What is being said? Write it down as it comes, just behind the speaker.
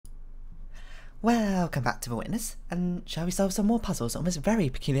Welcome back to The Witness, and shall we solve some more puzzles on this very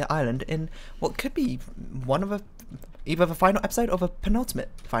peculiar island in what could be either the final episode or the penultimate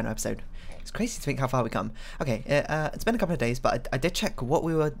final episode. It's crazy to think how far we come. Okay, it's been a couple of days, but I did check what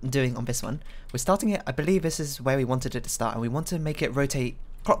we were doing on this one. We're starting it, I believe this is where we wanted it to start, and we want to make it rotate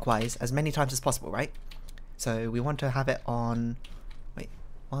clockwise as many times as possible, right? So we want to have it on, wait,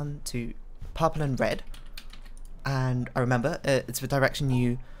 1, 2, purple and red. And I remember, it's the direction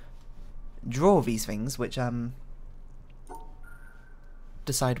you draw these things, which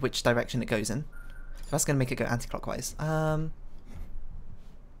decide which direction it goes in. So that's going to make it go anti-clockwise. How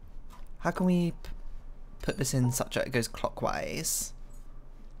can we put this in such that it goes clockwise?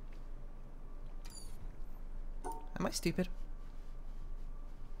 Am I stupid?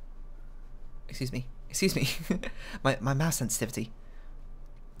 Excuse me. Excuse me. my mouse sensitivity.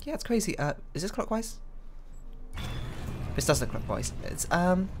 Yeah, it's crazy. Is this clockwise? This does look clockwise. It's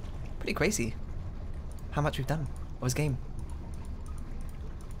pretty crazy how much we've done of this game.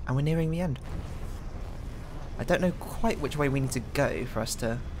 And we're nearing the end. I don't know quite which way we need to go for us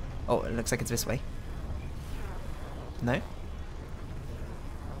to... Oh, it looks like it's this way. No?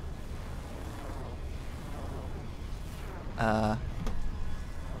 I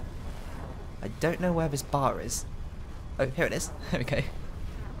don't know where this bar is. Oh, here it is. There we go.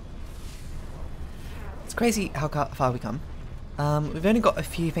 It's crazy how far we come. We've only got a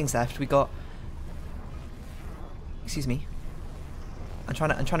few things left. We got... Excuse me. I'm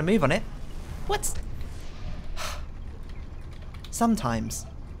trying to move on it. What? Sometimes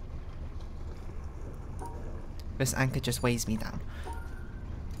this anchor just weighs me down.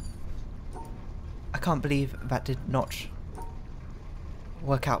 I can't believe that did not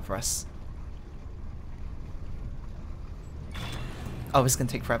work out for us. Oh, this is going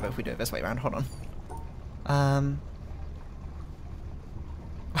to take forever if we do it this way around. Hold on.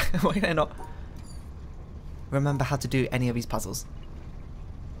 Why can I not remember how to do any of these puzzles?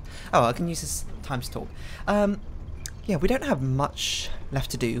 Oh, I can use this time to talk. Yeah, we don't have much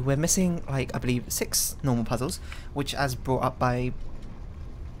left to do. We're missing, like, I believe 6 normal puzzles, which, as brought up by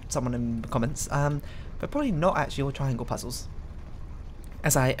someone in the comments, but probably not actually all triangle puzzles,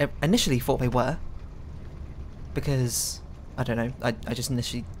 as I initially thought they were, because, I don't know, I just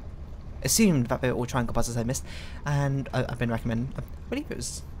initially assumed that they were all triangle puzzles I missed, and I've been recommending, I believe it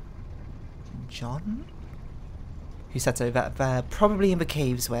was John who said so, that they're probably in the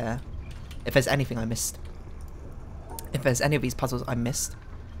caves where, if there's anything I missed, if there's any of these puzzles I missed,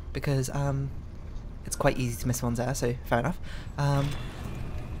 because it's quite easy to miss ones there, so fair enough.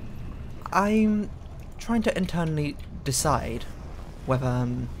 I'm trying to internally decide whether how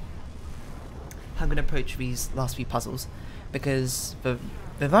I'm going to approach these last few puzzles, because the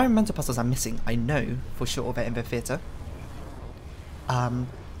environmental puzzles I'm missing, I know for sure they're in the theatre.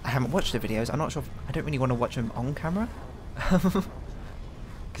 I haven't watched the videos. I'm not sure if, I don't really want to watch them on camera, because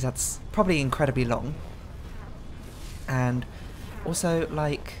that's probably incredibly long. And also,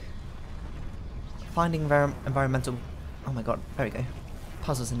 like, finding environmental, oh my god, there we go,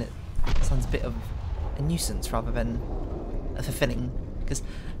 puzzles in it sounds a bit of a nuisance rather than a fulfilling, because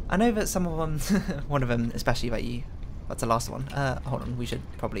I know that some of them, one of them especially that's the last one, hold on, we should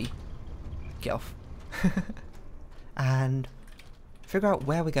probably get off and figure out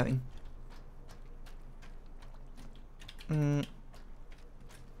where we're going.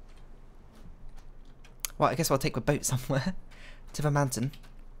 Well, I guess I'll take the boat somewhere to the mountain.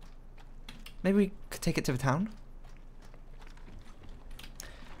 Maybe we could take it to the town,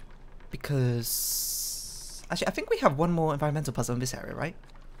 because actually I think we have one more environmental puzzle in this area, right?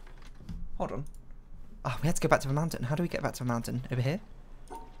 Hold on. Oh, we had to go back to the mountain. How do we get back to the mountain? Over here?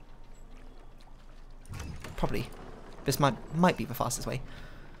 Probably. This might be the fastest way.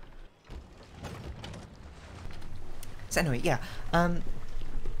 So anyway, yeah. The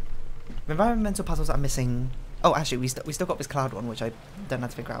environmental puzzles I'm missing. Oh, actually, we still got this cloud one, which I don't know how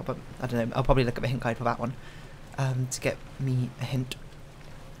to figure out, but I don't know. I'll probably look at the hint guide for that one to get me a hint.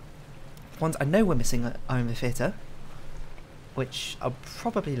 Ones I know we're missing are in the theatre, which I'll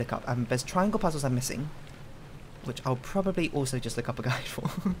probably look up. There's triangle puzzles I'm missing, which I'll probably also just look up a guide for.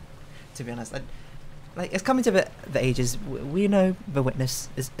 To be honest, like, it's coming to the ages. We know the witness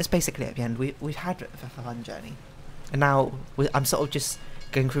is basically at the end. We've had the fun journey, and now I'm sort of just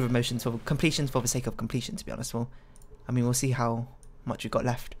going through the motions for completion for the sake of completion. To be honest, well, I mean, we'll see how much we've got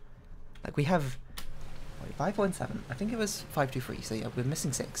left. Like, we have 5.7. I think it was 523. So yeah, we're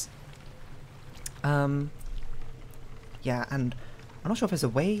missing 6. Yeah, and I'm not sure if there's a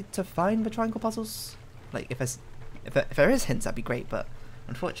way to find the triangle puzzles. Like, if there is hints, that'd be great. But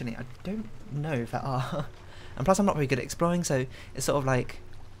unfortunately, I don't know if there are. And plus, I'm not very good at exploring, so it's sort of like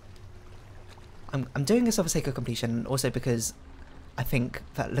I'm doing this for the sake of completion, also because I think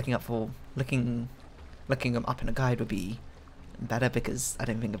that looking them up in a guide would be better, because I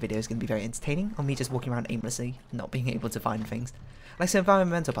don't think a video is going to be very entertaining on me just walking around aimlessly, not being able to find things. Like, so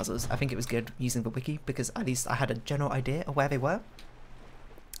environmental puzzles, I think it was good using the wiki, because at least I had a general idea of where they were.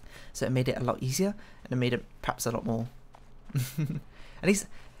 So it made it a lot easier, and it made it perhaps a lot more... at least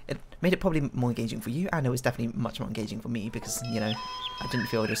it made it probably more engaging for you, and it was definitely much more engaging for me, because, you know, I didn't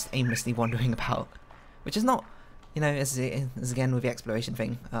feel just aimlessly wandering about. Which is not, you know, as again with the exploration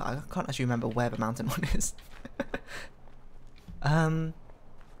thing, I can't actually remember where the mountain one is. I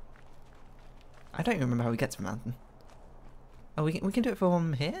don't even remember how we get to the mountain. Oh, we can do it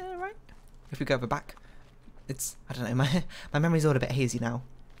from here, right? If we go over back. It's, I don't know, my memory's all a bit hazy now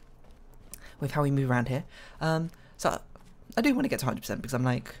with how we move around here. So I do want to get to 100% because I'm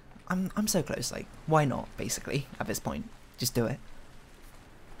like, I'm so close, like, why not, basically, at this point? Just do it.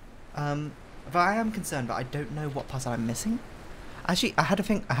 But I am concerned that I don't know what puzzle I'm missing. Actually, I had to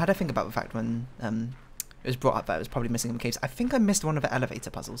think about the fact when it was brought up that I was probably missing in the caves. I think I missed one of the elevator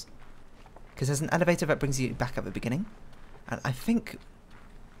puzzles. Because there's an elevator that brings you back at the beginning. And I think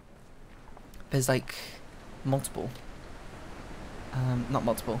there's like multiple. Not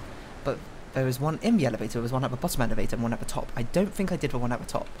multiple, but there was one in the elevator, there was one at the bottom elevator and one at the top. I don't think I did the one at the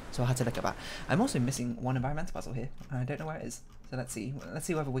top, so I had to look at that. I'm also missing one environmental puzzle here, and I don't know where it is. So let's see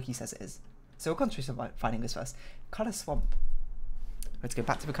where the wiki says it is. So we'll concentrate on finding this first. Colour Swamp. Let's go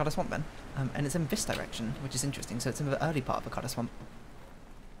back to the Colour Swamp then. And it's in this direction, which is interesting, so it's in the early part of the Colour Swamp.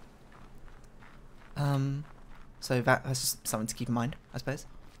 So that's just something to keep in mind, I suppose.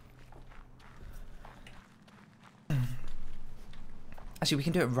 Actually, we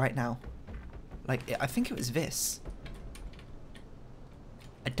can do it right now. Like, I think it was this.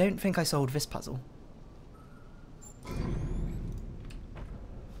 I don't think I solved this puzzle.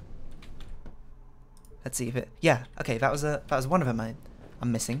 Let's see if it... Yeah, okay, that was one of them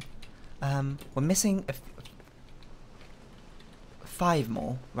I'm missing. We're missing 5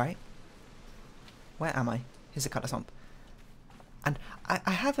 more, right? Where am I? Here's the Colour Swamp. And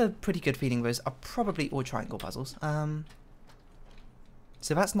I have a pretty good feeling those are probably all triangle puzzles.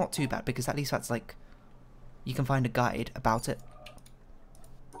 So that's not too bad, because at least that's like... You can find a guide about it.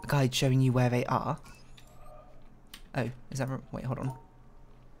 A guide showing you where they are. Oh, is that... Wait, hold on.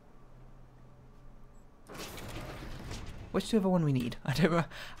 Which the other one we need? I don't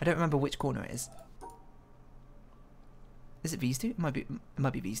remember which corner it is. Is it these two? It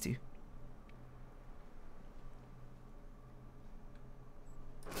might be these two.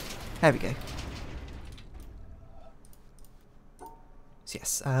 There we go. So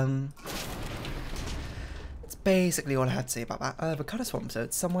yes, that's basically all I had to say about that. The Colour Swamp, so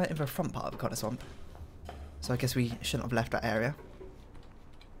it's somewhere in the front part of the Colour Swamp. So I guess we shouldn't have left that area.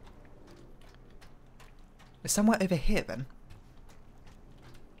 It's somewhere over here then.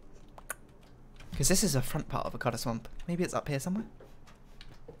 Because this is the front part of the Colour Swamp. Maybe it's up here somewhere?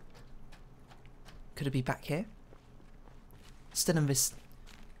 Could it be back here? Still in this...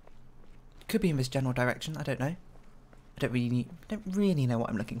 Could be in this general direction, I don't know. I don't really know what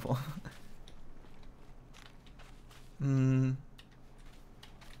I'm looking for.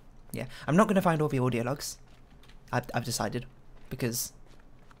 Yeah, I'm not going to find all the audio logs. I've decided, because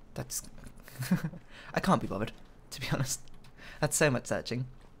that's... I can't be bothered, to be honest. That's so much searching.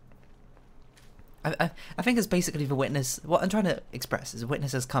 I think it's basically the witness... What I'm trying to express is the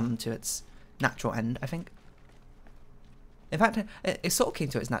witness has come to its natural end, I think. In fact, it sort of came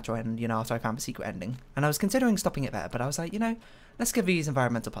to its natural end, you know, after I found the secret ending. And I was considering stopping it there, but I was like, you know, let's give these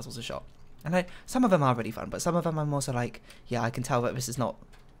environmental puzzles a shot. And some of them are really fun, but some of them I'm also like, yeah, I can tell that this is not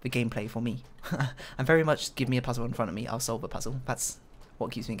the gameplay for me. I'm very much, give me a puzzle in front of me, I'll solve the puzzle. That's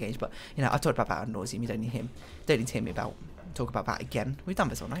what keeps me engaged. But, you know, I've talked about that ad nauseum. You don't need to hear me talk about that again. We've done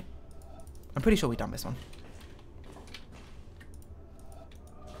this one, right? I'm pretty sure we've done this one.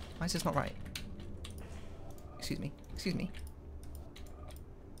 Why is this not right? Excuse me. Excuse me.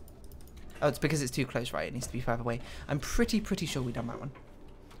 Oh, it's because it's too close, right? It needs to be further away. I'm pretty sure we've done that one.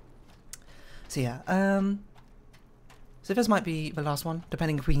 So yeah, so this might be the last one,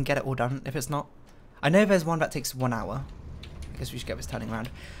 depending if we can get it all done. If it's not, I know there's one that takes 1 hour. I guess we should get this turning around.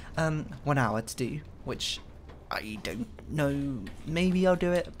 1 hour to do, which I don't know. Maybe I'll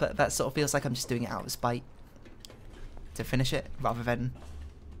do it, but that sort of feels like I'm just doing it out of spite to finish it, rather than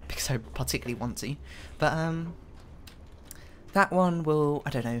because I particularly want to. But that one will, I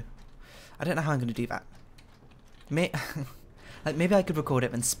don't know how I'm going to do that. Like maybe I could record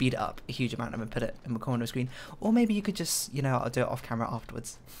it and speed it up a huge amount and put it in the corner of the screen. Or maybe you could just, you know, I'll do it off camera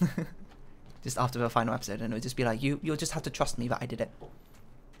afterwards. Just after the final episode, and it'll just be like, you'll just have to trust me that I did it.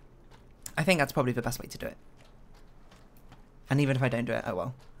 I think that's probably the best way to do it. And even if I don't do it, oh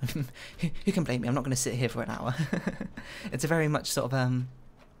well. Who can blame me? I'm not going to sit here for an hour. It's a very much sort of,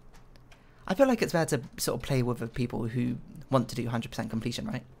 I feel like it's better to sort of play with the people who want to do 100% completion,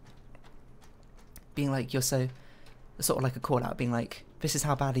 right? Being like, you're so, sort of like a call out, being like, this is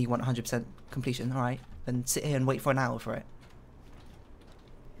how badly you want 100% completion, alright? Then sit here and wait for an hour for it.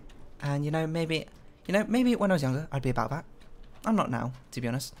 And maybe when I was younger, I'd be about that. I'm not now, to be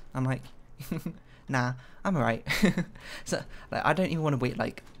honest. I'm like, nah, I'm alright. So, like, I don't even want to wait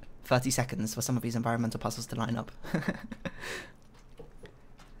like 30 seconds for some of these environmental puzzles to line up.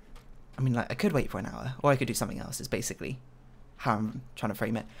 I mean, like, I could wait for an hour, or I could do something else, is basically how I'm trying to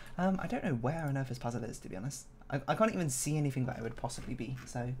frame it. I don't know where on earth this puzzle is, to be honest. I can't even see anything that it would possibly be,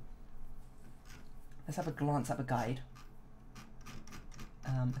 so let's have a glance at the guide.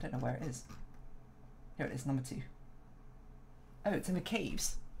 I don't know where it is. Here it is, number 2. Oh, it's in the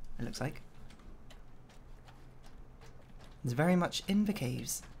caves, it looks like. It's very much in the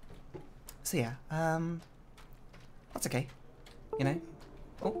caves. So yeah, that's okay.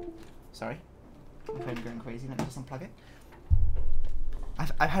 Oh, sorry. My phone going crazy, let me just unplug it.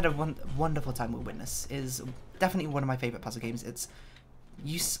 I've had a wonderful time with Witness. It is definitely one of my favourite puzzle games. Its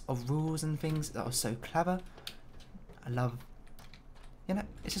use of rules and things that are so clever. I love,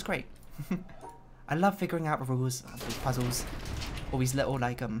 it's just great. I love figuring out the rules of these puzzles. All these little,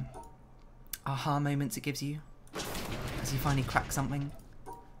 like, aha moments it gives you as you finally crack something.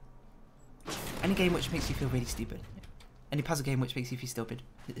 Any game which makes you feel really stupid. Any puzzle game which makes you feel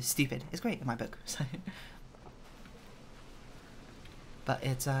stupid is great in my book. So. But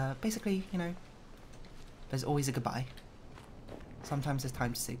it's basically, there's always a goodbye. Sometimes there's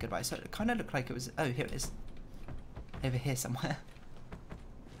time to say goodbye. So it kind of looked like it was, oh, here it is. Over here somewhere.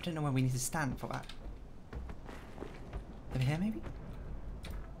 I don't know where we need to stand for that. Over here, maybe?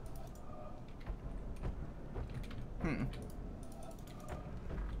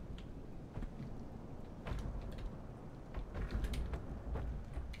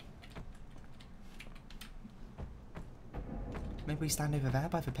 Maybe we stand over there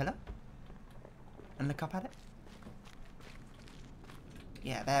by the pillar and look up at it.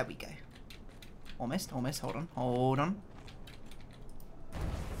 Yeah, there we go. Almost. Hold on.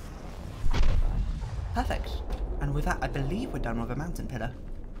 Perfect. And with that, I believe we're done with a mountain pillar.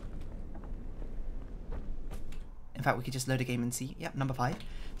 In fact, we could just load a game and see. Yep, number 5.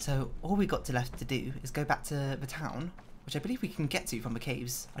 So all we got left to do is go back to the town, which I believe we can get to from the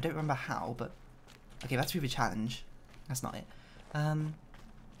caves. I don't remember how, but okay, that's through the challenge. That's not it.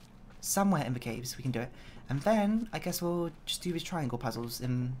 Somewhere in the caves we can do it, and then I guess we'll just do these triangle puzzles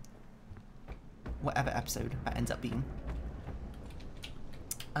in whatever episode that ends up being.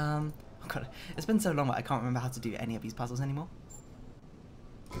 Oh god, it's been so long that I can't remember how to do any of these puzzles anymore.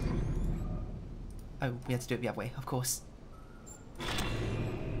 Oh, we had to do it the other way, of course.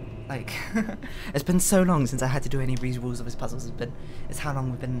 Like, it's been so long since I had to do any of these rules of these puzzles. It's how long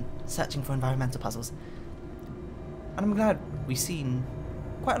we've been searching for environmental puzzles. And I'm glad we've seen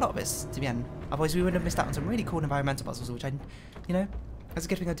quite a lot of this, to the end. Otherwise we would have missed out on some really cool environmental puzzles, which that's a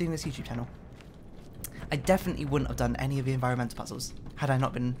good thing I'm doing this YouTube channel. I definitely wouldn't have done any of the environmental puzzles had I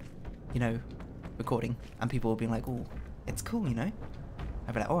not been, recording, and people being like, oh, it's cool, I'd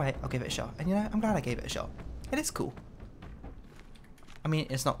be like, alright, I'll give it a shot. And I'm glad I gave it a shot. It is cool. I mean,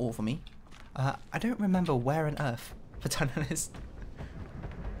 it's not all for me. I don't remember where on earth the tunnel is.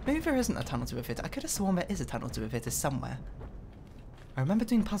 Maybe there isn't a tunnel to the theatre. I could have sworn there is a tunnel to the theatre somewhere. I remember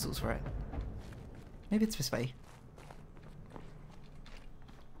doing puzzles for it. Maybe it's this way.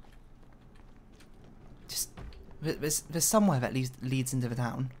 Just, there's somewhere that leads into the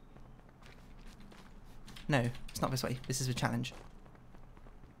town. No, it's not this way. This is the challenge.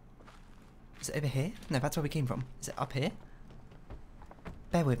 Is it over here? No, that's where we came from. Is it up here?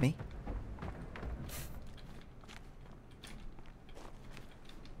 Bear with me.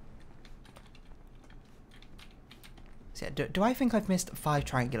 So yeah, do I think I've missed 5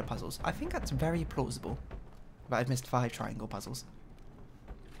 triangular puzzles? I think that's very plausible. But I've missed 5 triangle puzzles.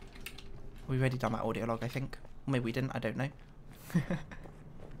 We already done my audio log, I think. Or maybe we didn't, I don't know.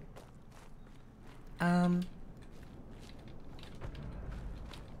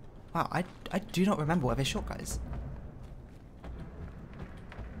 Wow, I do not remember where this shortcut is.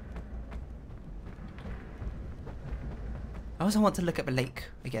 I also want to look at the lake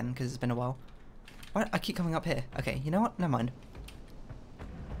again, because it's been a while. Why I keep coming up here? Okay, you know what? Never mind.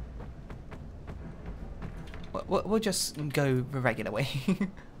 We'll just go the regular way.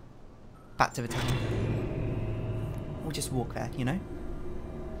 Back to the town. We'll just walk there, And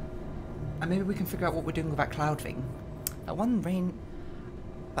maybe we can figure out what we're doing with that cloud thing. That one rain...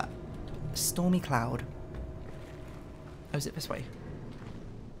 stormy cloud. Oh, is it this way?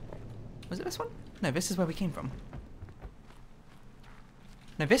 Was it this one? No, this is where we came from.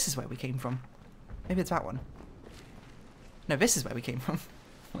 No, this is where we came from. Maybe it's that one. No, this is where we came from.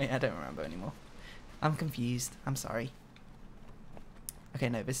 Wait, I don't remember anymore. I'm confused. I'm sorry. Okay,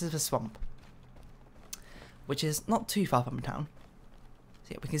 no, this is the swamp. Which is not too far from town.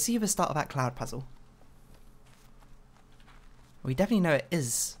 So yeah, we can see the start of that cloud puzzle. We definitely know it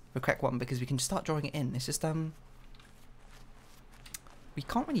is the correct one because we can just start drawing it in. It's just, we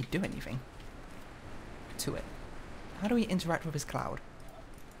can't really do anything to it. How do we interact with this cloud?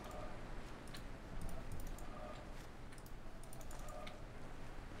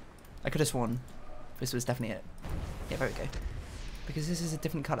 I could have sworn this was definitely it. Yeah, there we go. Because this is a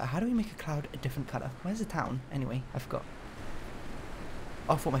different colour. How do we make a cloud a different colour? Where's the town? Anyway, I forgot.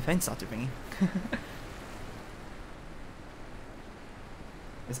 Oh, I thought my phone started ringing.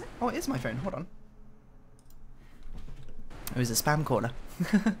 Is it? Oh, it is my phone. Hold on. It was a spam caller.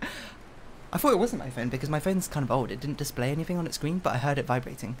 I thought it wasn't my phone because my phone's kind of old. It didn't display anything on its screen, but I heard it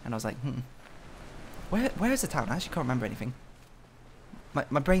vibrating, and I was like, Where is the town? I actually can't remember anything.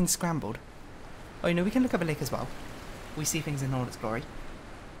 My brain's scrambled. Oh, you know, we can look at the lake as well. We see things in all its glory.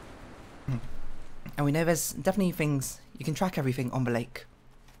 And we know there's definitely things... You can track everything on the lake.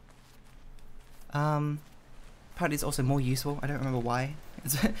 Apparently it's also more useful. I don't remember why.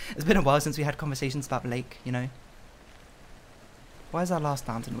 It's been a while since we had conversations about the lake, you know. Where's our last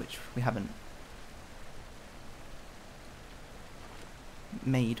mountain, which we haven't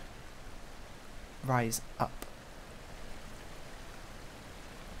made rise up?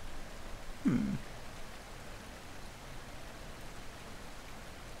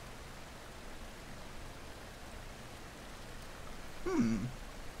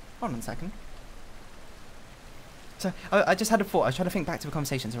 Hold on a second. So, I just had a thought. I was trying to think back to the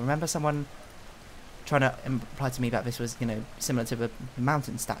conversations. I remember someone trying to imply to me that this was, you know, similar to the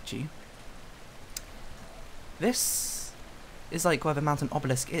mountain statue. This is like where the mountain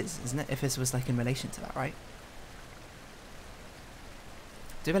obelisk is, isn't it? If this was like in relation to that, right?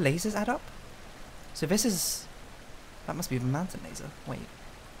 Do the lasers add up? So this is... That must be the mountain laser. Wait.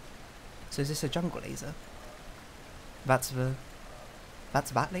 So is this a jungle laser? That's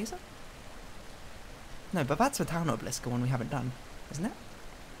that laser? No, but that's the town obelisk, the one we haven't done, isn't it?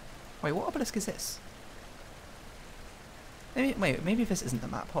 Wait, what obelisk is this? Maybe this isn't the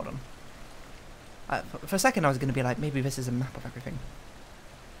map. Hold on. For a second I was going to be like, maybe this is a map of everything.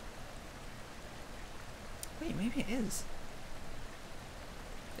 Wait, maybe it is.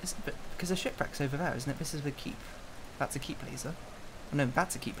 Because the shipwreck's over there, isn't it? This is the keep. That's a keep laser. Oh, no,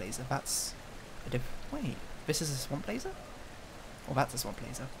 that's a keep laser. That's a wait, this is a swamp laser? Or that's a swamp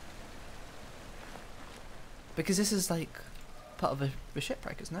laser? Because this is like part of the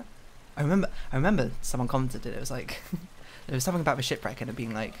shipwreck, isn't it? I remember someone commented it. It was like there was something about the shipwreck and it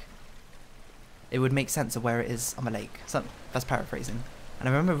being like it would make sense of where it is on the lake. So that's paraphrasing. And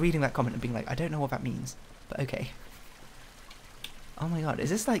I remember reading that comment and being like, I don't know what that means, but okay. Oh my god, is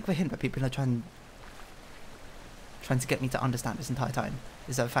this like the hint that people are trying to get me to understand this entire time?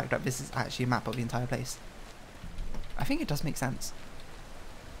 Is that the fact that this is actually a map of the entire place? I think it does make sense.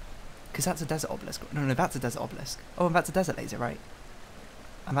 Because that's a desert obelisk. No, that's a desert obelisk. Oh, and that's a desert laser, right?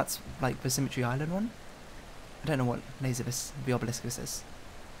 And that's like the Symmetry Island one? I don't know what laser the obelisk this is.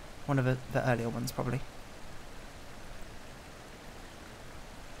 One of the earlier ones, probably.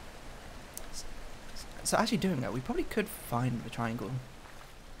 So actually doing that, we probably could find the triangle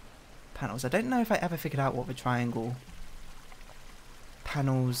panels. I don't know if I ever figured out what the triangle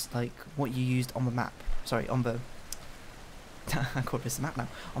panels, like what you used on the map. Sorry, on the... I call this the map now.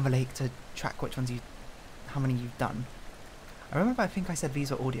 On the lake to track which ones how many you've done. I remember I think I said these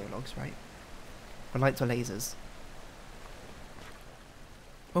were audio logs, right? The lights were lasers.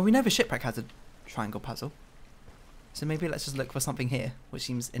 Well, we know the shipwreck has a triangle puzzle. So maybe let's just look for something here, which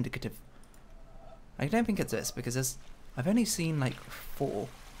seems indicative. I don't think it's this, because I've only seen like 4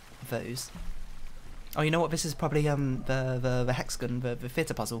 of those. Oh, you know what? This is probably the hexagon, the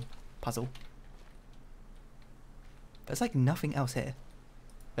theatre puzzle. There's like nothing else here.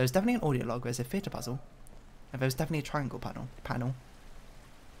 There's definitely an audio log, there's a theatre puzzle, and there's definitely a triangle panel.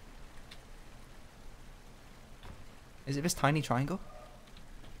 Is it this tiny triangle?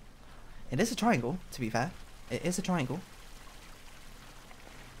 It is a triangle, to be fair. It is a triangle.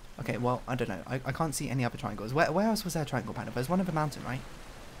 Okay, well, I don't know. I can't see any other triangles. Where else was there a triangle panel? There's one of the mountain, right?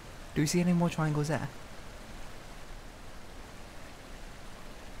 Do we see any more triangles there?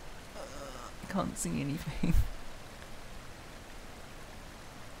 I can't see anything.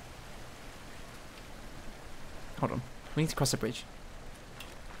 Hold on. We need to cross a bridge.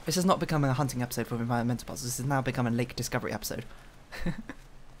 This is not becoming a hunting episode for environmental puzzles. This is now becoming a lake discovery episode.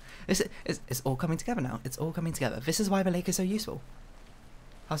 It's all coming together now. It's all coming together. This is why the lake is so useful.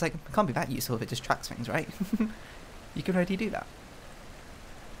 I was like, it can't be that useful if it just tracks things, right? You can already do that.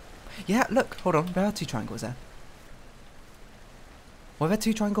 Yeah, look, hold on. There are 2 triangles there. Were there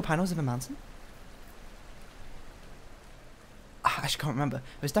 2 triangle panels of a mountain? I actually can't remember.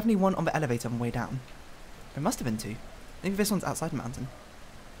 There was definitely one on the elevator on the way down. There must have been 2. Maybe this one's outside the mountain.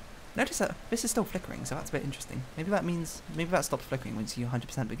 Notice that this is still flickering, so that's a bit interesting. Maybe that stops flickering once you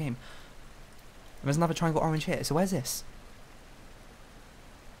 100% the game. There's another triangle orange here, so where's this?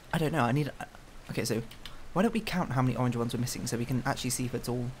 I don't know, okay, so why don't we count how many orange ones we're missing so we can actually see if it's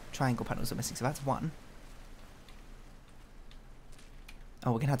all triangle panels we're missing. So that's 1.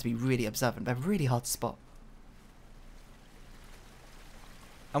 Oh, we're going to have to be really observant. They're really hard to spot.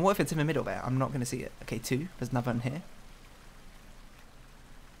 And what if it's in the middle there? I'm not going to see it. Okay, 2. There's another one here.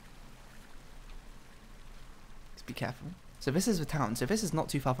 Just be careful. So this is the town. So this is not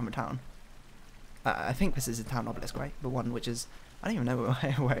too far from the town. I think this is the town obelisk, right? The one which is... I don't even know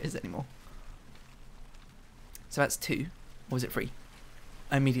where it is anymore. So that's 2. Or was it 3?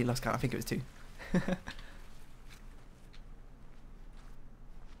 I immediately lost count. I think it was 2.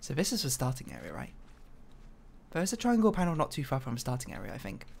 So this is the starting area, right? There's a triangle panel not too far from the starting area, I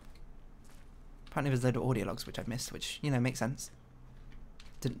think. Apparently there's a load of audio logs which I've missed, which, you know, makes sense.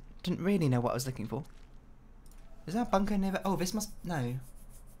 Didn't really know what I was looking for. Is there a bunker near there? Oh, this must... No.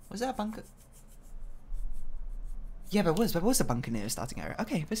 Was there a bunker? Yeah, there was a bunker near the starting area.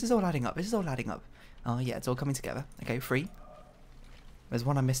 Okay, this is all adding up. This is all adding up. Oh, yeah, it's all coming together. Okay, 3. There's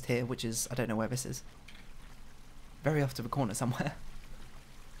one I missed here, which is... I don't know where this is. Very off to the corner somewhere.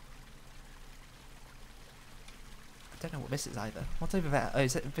 I don't know what this is either. What's over there? Oh,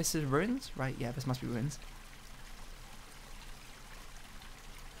 this is ruins? Right, yeah, this must be ruins.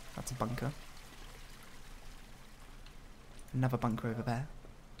 That's a bunker. Another bunker over there.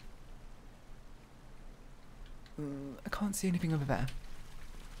 I can't see anything over there.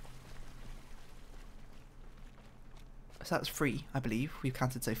 So that's 3, I believe, we've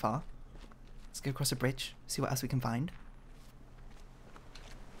counted so far. Let's go across a bridge, see what else we can find.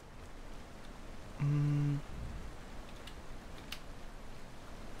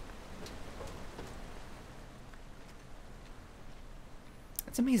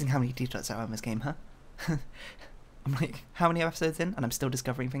 It's amazing how many details there are in this game, huh? I'm like, how many episodes in, and I'm still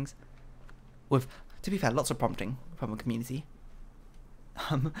discovering things? With, to be fair, lots of prompting from the community.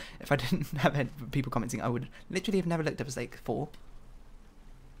 If I didn't have people commenting, I would literally have never looked at Mistake 4.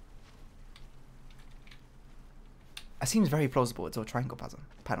 It seems very plausible it's all triangle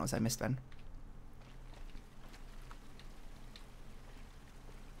panels I missed then.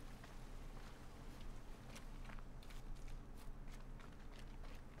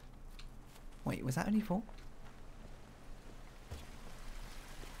 Wait, was that only 4?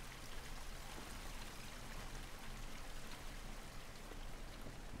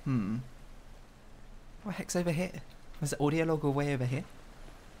 What the heck's over here? Was the audio log all way over here?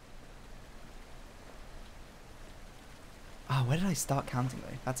 Oh, where did I start counting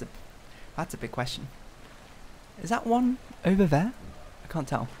though? That's a big question. Is that one over there? I can't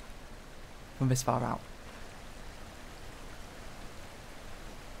tell from this far out.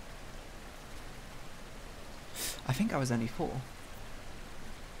 I think I was only 4.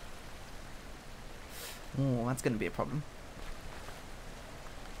 Oh, that's going to be a problem.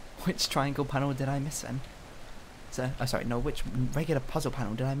 Which triangle panel did I miss then? So, oh sorry, no, which regular puzzle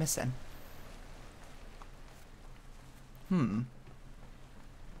panel did I miss then? Well,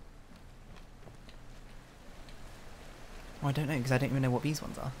 I don't know, because I don't even know what these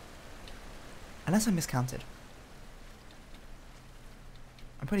ones are. Unless I miscounted.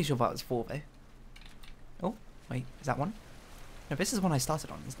 I'm pretty sure that was 4 though. Oh, wait, is that one? No, this is one I started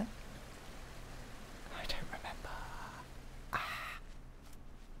on, isn't it? I don't remember.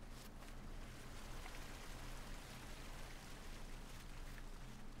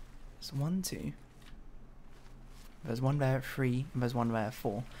 It's 1, 2. There's one there at 3, and there's one there at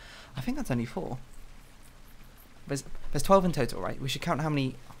 4. I think that's only 4. There's 12 in total, right? We should count how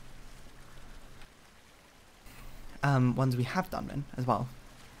many ones we have done then, as well.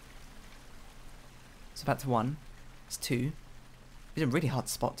 So that's 1. It's 2. These are really hard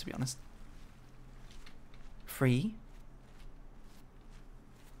to spot, to be honest. 3.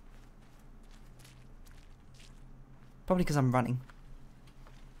 Probably because I'm running.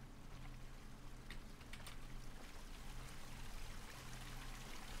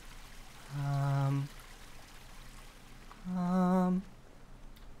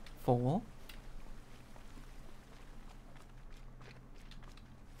 4.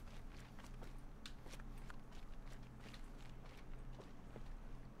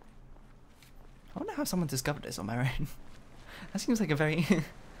 know how someone discovered this on their own. That seems like a very...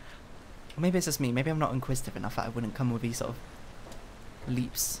 Or maybe it's just me. Maybe I'm not inquisitive enough that I wouldn't come with these sort of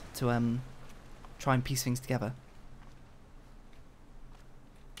leaps to try and piece things together.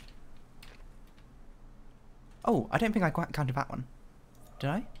 Oh, I don't think I quite counted that one. Did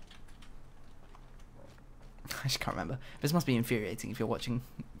I? I just can't remember. This must be infuriating if you're watching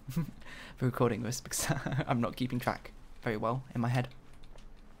the recording of this, because I'm not keeping track very well in my head.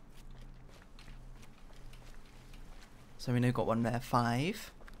 So we know we've got one there.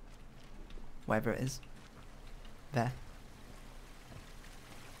 5. Wherever it is. There.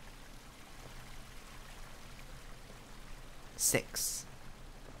 Six.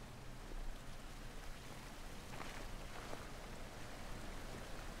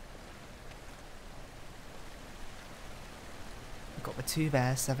 We've got the 2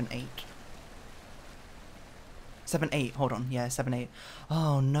 there. 7, 8. 7, 8. Hold on. Yeah, 7, 8.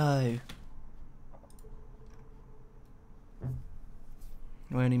 Oh no.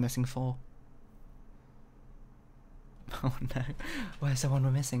 We're only missing 4. Oh no. Where's the one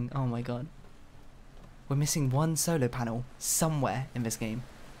we're missing? Oh my god. We're missing 1 solo panel somewhere in this game.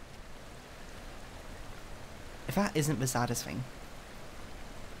 If that isn't the saddest thing.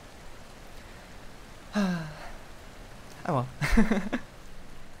 Oh well.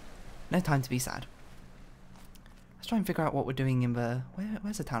 No time to be sad. Let's try and figure out what we're doing in the...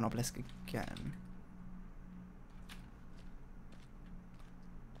 Where's the town obelisk again?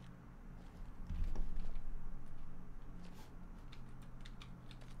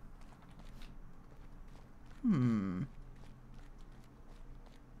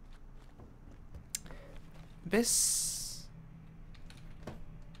 This...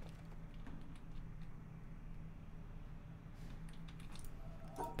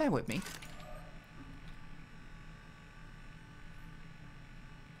 Bear with me.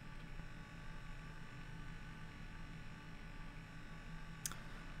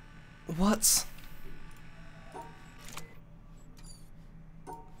 What?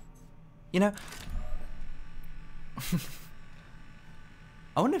 You know...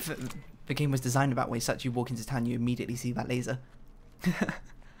 I wonder if the game was designed that way such you walk into town you immediately see that laser.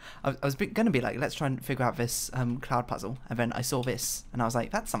 I was going to be like, let's try and figure out this cloud puzzle, and then I saw this and I was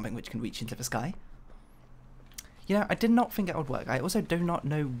like, that's something which can reach into the sky. You know, I did not think it would work. I also do not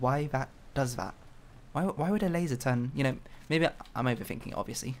know why that does that. Why would a laser turn, you know, maybe I'm overthinking it,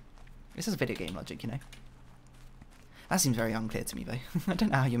 obviously. This is video game logic, you know. That seems very unclear to me though. I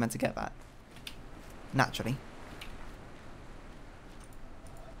don't know how you're meant to get that. Naturally.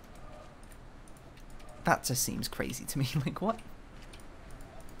 That just seems crazy to me. Like, what?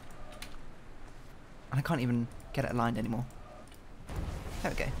 And I can't even get it aligned anymore.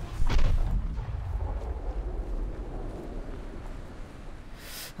 There we go.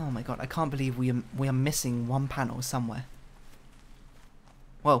 Oh my god, I can't believe we are missing 1 panel somewhere.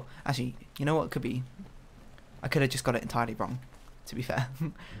 Well, actually, you know what it could be? I could have just got it entirely wrong, to be fair.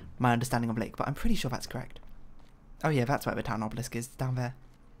 My understanding of Lake, but I'm pretty sure that's correct. Oh yeah, that's where the town obelisk is, down there.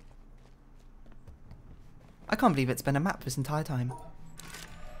 I can't believe it's been a map this entire time.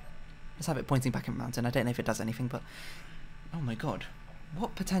 Let's have it pointing back at the mountain. I don't know if it does anything, but... Oh my god.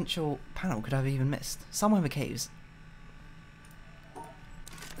 What potential panel could I have even missed? Somewhere in the caves.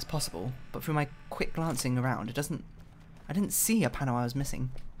 It's possible, but through my quick glancing around, it doesn't... I didn't see a panel I was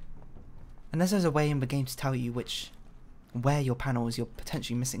missing. Unless there's a way in the game to tell you where your panels you're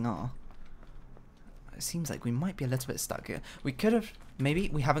potentially missing are. It seems like we might be a little bit stuck here. We could have... Maybe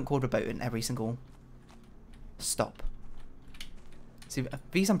we haven't called a boat in every single... stop. See,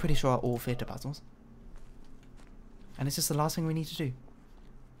 these I'm pretty sure are all theatre puzzles. And it's just the last thing we need to do.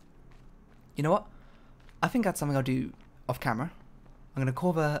 You know what? I think that's something I'll do off camera. I'm going to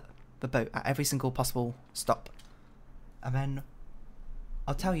call the boat at every single possible stop. And then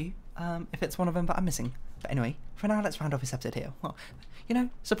I'll tell you if it's one of them that I'm missing. But anyway, for now, let's round off this episode here. Well, you know,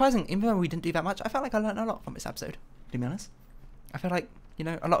 surprising, even though we didn't do that much, I felt like I learned a lot from this episode, to be honest. I feel like, you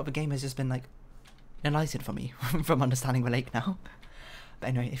know, a lot of the game has just been like enlightened for me from understanding the lake now. But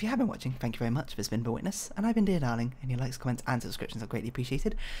anyway, if you have been watching, thank you very much. This has been The Witness, and I've been Dear Darling, and your likes, comments, and subscriptions are greatly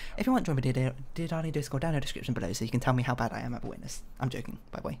appreciated. If you want to join the Dear Darling Discord, down in the description below so you can tell me how bad I am at The Witness. I'm joking,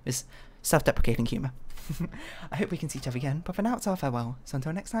 by the way. It's self-deprecating humour. I hope we can see each other again, but for now it's our farewell. So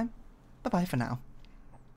until next time, bye-bye for now.